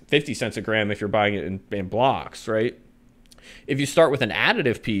maybe it's 50 cents a gram if you're buying it in blocks, right? If you start with an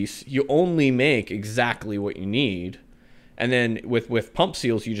additive piece, you only make exactly what you need. And then with pump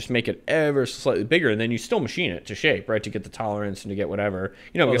seals, you just make it ever slightly bigger, and then you still machine it to shape, right, to get the tolerance and to get whatever.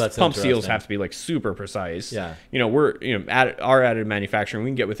 Because pump seals have to be like super precise. Yeah. Our additive manufacturing, we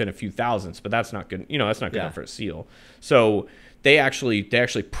can get within a few thousandths, but that's not good. That's not good enough for a seal. So they actually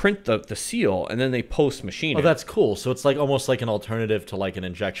print the seal, and then they post machine it. Oh, that's cool. So it's like almost like an alternative to like an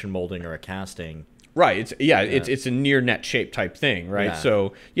injection molding or a casting. Right. It's a near net shape type thing, right?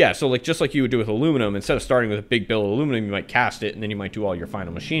 Yeah. So like just like you would do with aluminum, instead of starting with a big bill of aluminum, you might cast it, and then you might do all your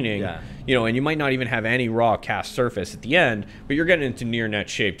final machining. Yeah. And you might not even have any raw cast surface at the end, but you're getting into near net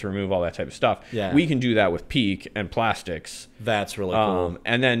shape to remove all that type of stuff. Yeah. We can do that with PEEK and plastics. That's really cool.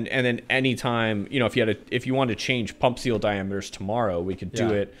 And then anytime, if you wanted to change pump seal diameters tomorrow, we could do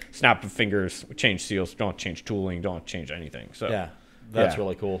it. Snap of fingers, change seals, don't change tooling, don't change anything. So yeah. That's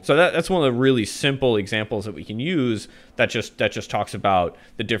really cool. So that's one of the really simple examples that we can use that just talks about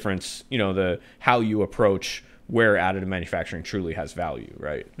the difference, how you approach where additive manufacturing truly has value,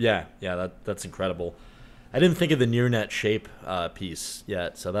 right? Yeah, that's incredible. I didn't think of the near net shape piece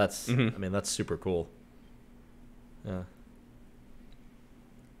yet, so that's I mean that's super cool. Yeah.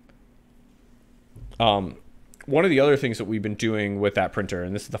 one of the other things that we've been doing with that printer,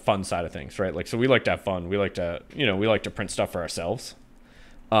 and this is the fun side of things, right? Like, so we like to have fun. We like to, we like to print stuff for ourselves.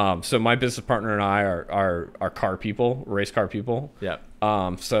 So my business partner and I are car people, race car people. Yeah.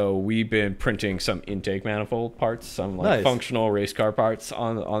 So we've been printing some intake manifold parts, some like Nice. functional race car parts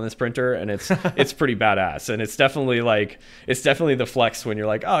on this printer, and it's pretty badass. And it's definitely the flex when you're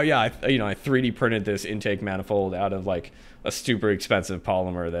like, oh yeah, I 3D printed this intake manifold out of like a super expensive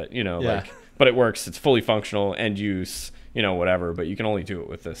polymer that like, but it works. It's fully functional, end use, whatever. But you can only do it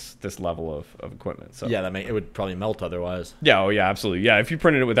with this level of equipment. So Yeah, it would probably melt otherwise. yeah, oh yeah, absolutely. Yeah, if you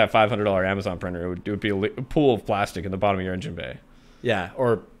printed it with that $500 Amazon printer, it would be a pool of plastic in the bottom of your engine bay. Yeah,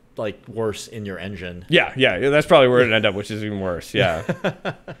 or like worse, in your engine. Yeah, that's probably where it'd end up, which is even worse. Yeah.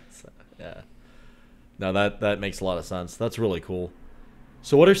 Yeah. No, that makes a lot of sense. That's really cool.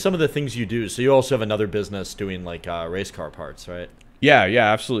 So what are some of the things you do? So you also have another business doing like race car parts, right? Yeah,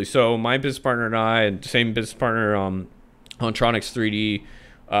 absolutely. So my business partner and I, and same business partner on Tronix3D,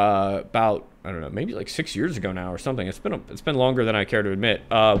 about, I don't know, maybe like 6 years ago now or something. It's been longer than I care to admit.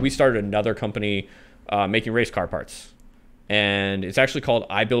 We started another company making race car parts. And it's actually called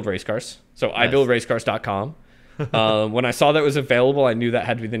I Build Race Cars. So nice. ibuildracecars.com. When I saw that was available, I knew that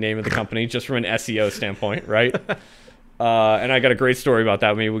had to be the name of the company, just from an SEO standpoint, right? And I got a great story about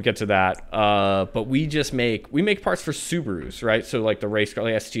that. Maybe we'll get to that. But we make parts for Subarus, right? So like the race car,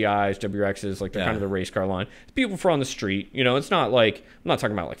 like STIs, WRXs, like the kind of the race car line. It's people for on the street. It's not like, I'm not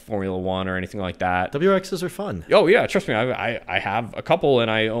talking about like Formula One or anything like that. WRXs are fun. Oh yeah, trust me. I have a couple, and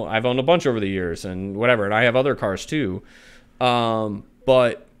I've owned a bunch over the years, and whatever. And I have other cars too.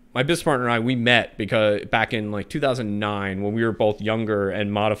 But my business partner and I, we met because back in like 2009, when we were both younger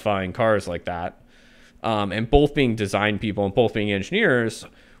and modifying cars like that, and both being design people and both being engineers,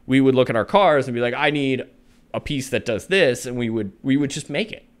 we would look at our cars and be like, I need a piece that does this. And we would just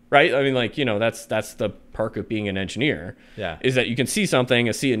make it. Right. I mean, like, that's the perk of being an engineer. Yeah. Is that you can see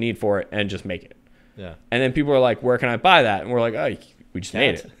something, see a need for it, and just make it. Yeah. And then people are like, where can I buy that? And we're like, oh, we just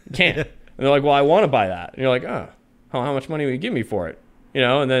made it. You can't. And they're like, well, I want to buy that. And you're like, oh. How much money would you give me for it?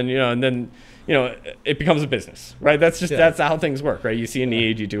 And then it becomes a business, right? That's how things work, right? You see a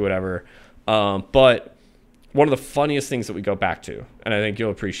need, you do whatever. But one of the funniest things that we go back to, and I think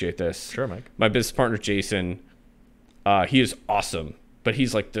you'll appreciate this. Sure, Mike. My business partner, Jason, he is awesome, but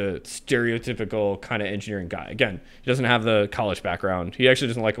he's like the stereotypical kind of engineering guy. Again, he doesn't have the college background. He actually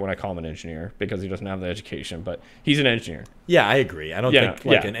doesn't like it when I call him an engineer because he doesn't have the education, but he's an engineer. Yeah, I agree. I don't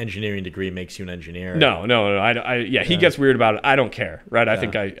think an engineering degree makes you an engineer. No. He gets weird about it. I don't think, right? I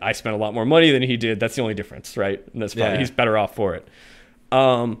think I spent a lot more money than he did. That's the only difference, right? And that's probably, he's better off for it.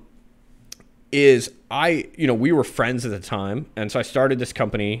 We were friends at the time, and so I started this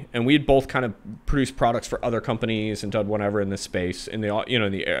company, and we had both kind of produced products for other companies and done whatever in this space, in the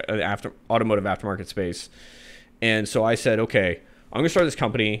automotive aftermarket space. And so I said, okay, I'm gonna start this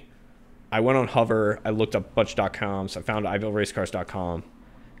company. I went on Hover, I looked up a bunch of .coms, I found ibuildracecars.com,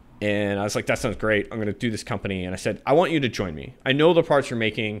 and I was like, that sounds great. I'm gonna do this company. And I said, I want you to join me. I know the parts you're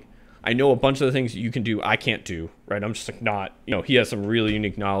making. I know a bunch of the things that you can do I can't do, right? I'm just like not, he has some really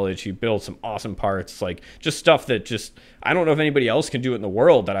unique knowledge. He builds some awesome parts, like just stuff that just, I don't know if anybody else can do it in the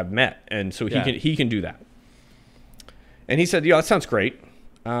world that I've met. And so he can do that. And he said, that sounds great.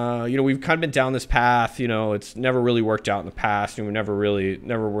 We've kind of been down this path, it's never really worked out in the past, and we never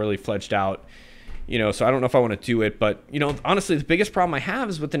really fledged out, so I don't know if I want to do it. But, honestly, the biggest problem I have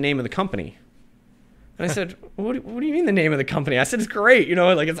is with the name of the company. And I said, what do you mean the name of the company? I said, it's great.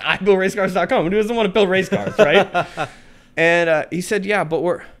 Like it's ibuildracecars.com. Who doesn't want to build race cars, right? And he said, yeah, but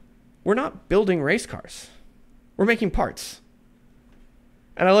we're not building race cars. We're making parts.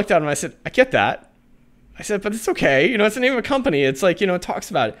 And I looked at him and I said, I get that. I said, but it's okay. It's the name of a company. It's like, it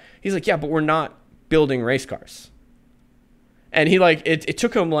talks about it. He's like, yeah, but we're not building race cars. And he it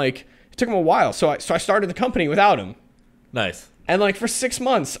took him a while. So I started the company without him. Nice. And for 6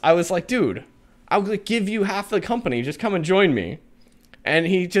 months, I was like, dude, I'll give you half the company. Just come and join me. And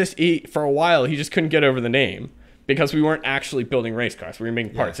for a while, he just couldn't get over the name because we weren't actually building race cars. We were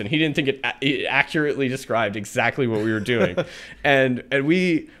making parts. And he didn't think it accurately described exactly what we were doing. and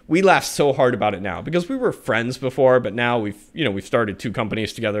we laugh so hard about it now because we were friends before, but now we've started 2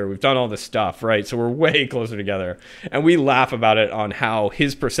 companies together. We've done all this stuff, right? So we're way closer together. And we laugh about it on how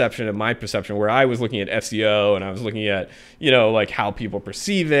his perception and my perception, where I was looking at SEO and I was looking at, how people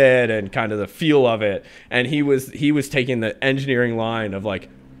perceive it and kind of the feel of it. And he was taking the engineering line of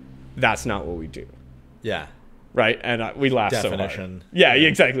that's not what we do. Yeah. Right. And we laugh Definition. So hard. Yeah,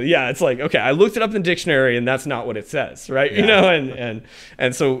 exactly. Yeah. It's like, okay, I looked it up in the dictionary and that's not what it says. Right. Yeah.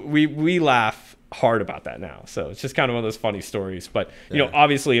 And so we laugh hard about that now. So it's just kind of one of those funny stories. But you know,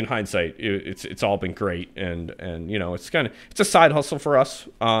 obviously in hindsight, it's all been great, and you know, it's a side hustle for us.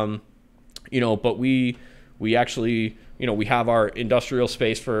 You know, but we actually, you know, we have our industrial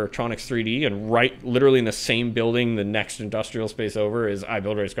space for Tronix3D, and literally in the same building, the next industrial space over is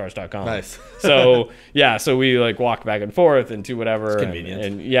ibuildracecars.com. Nice. So yeah, so we like walk back and forth and do whatever. It's convenient.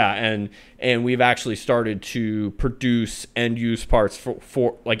 And yeah, and we've actually started to produce end use parts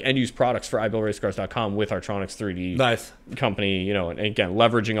for like end use products for ibuildracecars.com with our Tronix3D company. You know, and again,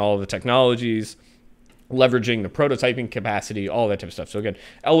 leveraging all of the technologies, leveraging the prototyping capacity, all that type of stuff. So again,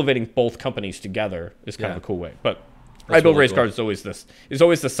 elevating both companies together is kind of a cool way. But I build race cars is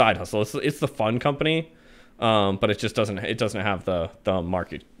always the side hustle. It's the fun company, but it just doesn't have the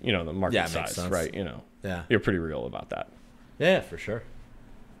market, you know, the market size, right? You know, you're pretty real about that. Yeah, for sure.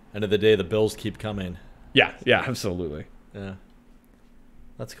 End of the day, the bills keep coming. Yeah, absolutely. Yeah,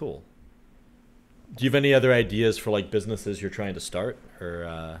 that's cool. Do you have any other ideas for like businesses you're trying to start,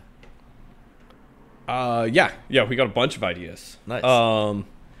 or? Yeah, we got a bunch of ideas. Nice.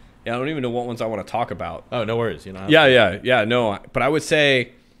 Yeah, I don't even know what ones I want to talk about. Oh, no worries. You know. Yeah. No, but what I would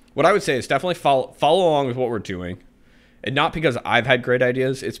say is definitely follow along with what we're doing, and not because I've had great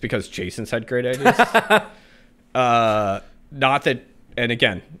ideas. It's because Jason's had great ideas. Not that, and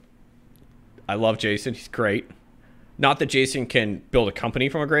again, I love Jason. He's great. Not that Jason can build a company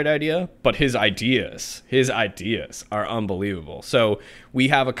from a great idea, but his ideas are unbelievable. So we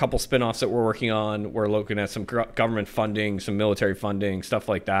have a couple spinoffs that we're working on. We're looking at some government funding, some military funding, stuff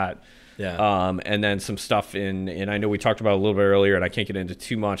like that. Yeah. And then some stuff and I know we talked about it a little bit earlier, and I can't get into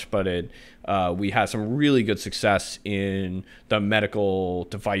too much, but we had some really good success in the medical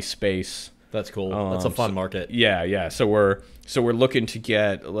device space. That's cool. That's a fun market. Yeah. So we're looking to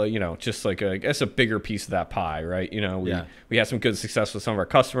get, you know, just like I guess a bigger piece of that pie, right? You know, we had some good success with some of our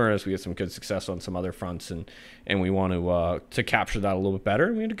customers. We had some good success on some other fronts, and we want to capture that a little bit better.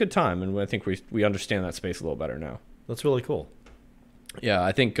 And we had a good time, and I think we understand that space a little better now. That's really cool. Yeah,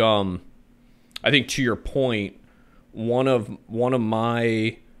 I think to your point, one of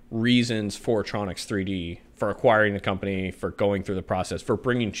my reasons for Tronix3D, for acquiring the company, for going through the process, for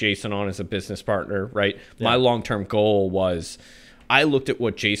bringing Jason on as a business partner, right? Yeah. My long-term goal was, I looked at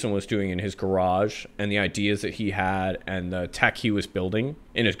what Jason was doing in his garage and the ideas that he had and the tech he was building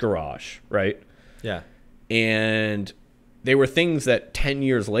in his garage, right? Yeah. And they were things that 10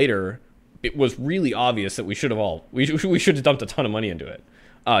 years later, it was really obvious that we should have dumped a ton of money into it.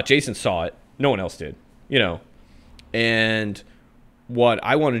 Jason saw it. No one else did, you know? And what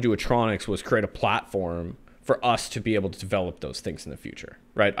I wanted to do with Tronix was create a platform for us to be able to develop those things in the future,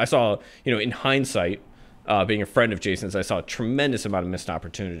 right? I saw, you know, in hindsight, being a friend of Jason's, I saw a tremendous amount of missed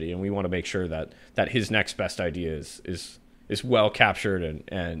opportunity, and we want to make sure that his next best idea is well captured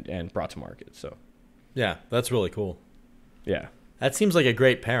and brought to market. So, yeah, that's really cool. Yeah, that seems like a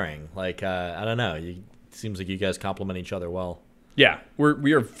great pairing. Like, I don't know, it seems like you guys complement each other well. Yeah,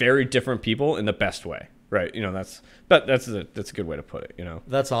 we are very different people in the best way, right? You know, that's a good way to put it. You know,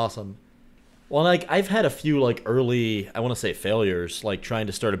 that's awesome. Well, like I've had a few like early, I want to say failures, like trying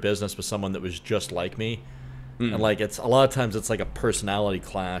to start a business with someone that was just like me, and like it's a lot of times it's like a personality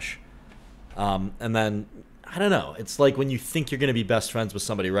clash, and then I don't know, it's like when you think you're gonna be best friends with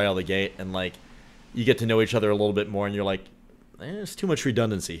somebody right out of the gate, and like you get to know each other a little bit more, and you're like, there's too much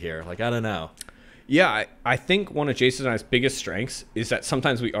redundancy here. Like I don't know. Yeah, I think one of Jason and I's biggest strengths is that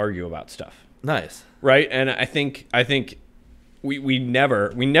sometimes we argue about stuff. Nice. Right, and I think we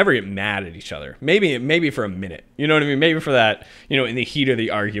never get mad at each other. Maybe for a minute. You know what I mean? Maybe for that, you know, in the heat of the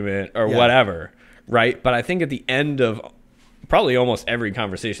argument or whatever, right? But I think at the end of probably almost every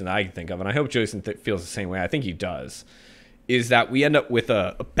conversation that I can think of, and I hope Jason feels the same way, I think he does, is that we end up with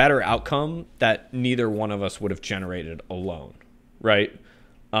a better outcome that neither one of us would have generated alone, right?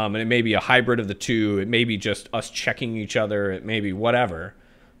 And it may be a hybrid of the two. It may be just us checking each other. It may be whatever.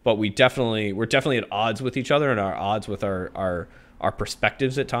 But we're definitely at odds with each other and our odds with our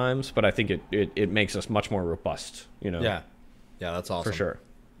perspectives at times. But I think it makes us much more robust, you know? Yeah, that's awesome. For sure.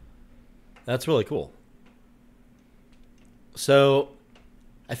 That's really cool. So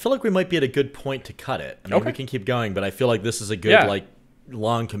I feel like we might be at a good point to cut it. I mean, we can keep going, but I feel like this is a good, like,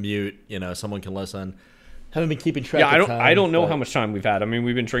 long commute. You know, someone can listen. Haven't been keeping track of time. I don't know how much time we've had. I mean,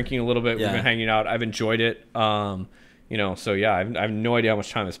 we've been drinking a little bit. We've been hanging out. I've enjoyed it. You know, so yeah, I have no idea how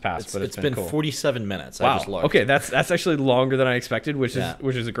much time has passed, but it's been cool. 47 minutes. Wow. I just looked. Okay, that's actually longer than I expected, which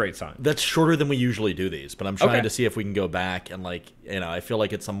is a great sign. That's shorter than we usually do these, but I'm trying to see if we can go back and, like, you know, I feel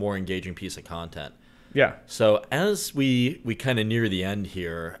like it's a more engaging piece of content. Yeah. So as we kind of near the end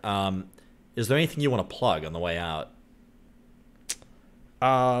here, is there anything you want to plug on the way out?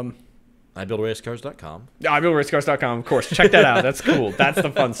 ibuildracecars.com. ibuildracecars.com, of course. Check that out. That's cool. That's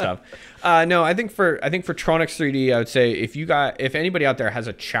the fun stuff. No, I think for Tronix3D, I would say if anybody out there has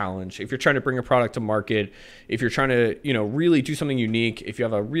a challenge, if you're trying to bring a product to market, if you're trying to, really do something unique, if you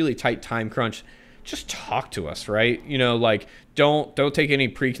have a really tight time crunch, just talk to us, right? Like don't take any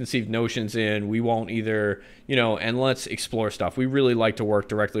preconceived notions in. We won't either, and let's explore stuff. We really like to work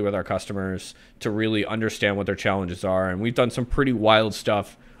directly with our customers to really understand what their challenges are. And we've done some pretty wild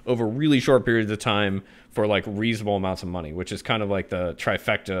stuff over really short periods of time for like reasonable amounts of money, which is kind of like the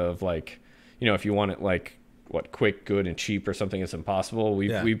trifecta of like, if you want it like quick, good, and cheap or something is impossible.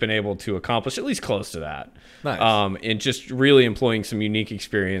 We've been able to accomplish at least close to that. Nice. And just really employing some unique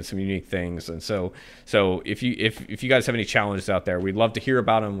experience, some unique things. And so if you guys have any challenges out there, we'd love to hear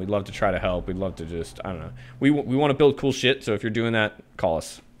about them. We'd love to try to help. We'd love to just, I don't know. We want to build cool shit. So if you're doing that, call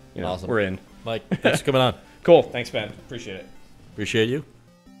us. Awesome. We're in. Mike, thanks for coming on. Cool. Thanks, Ben. Appreciate it. Appreciate you.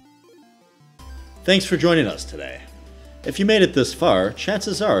 Thanks for joining us today. If you made it this far,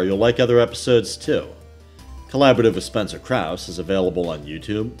 chances are you'll like other episodes too. Collaborative with Spencer Krause is available on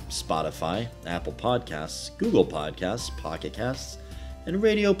YouTube, Spotify, Apple Podcasts, Google Podcasts, Pocket Casts, and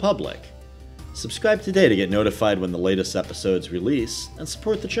Radio Public. Subscribe today to get notified when the latest episodes release and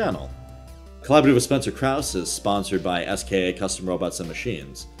support the channel. Collaborative with Spencer Krause is sponsored by SKA Custom Robots and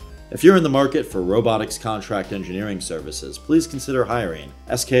Machines. If you're in the market for robotics contract engineering services, please consider hiring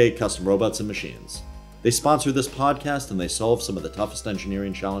SKA Custom Robots and Machines. They sponsor this podcast and they solve some of the toughest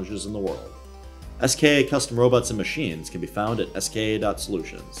engineering challenges in the world. SKA Custom Robots and Machines can be found at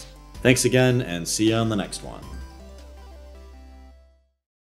ska.solutions. Thanks again and see you on the next one.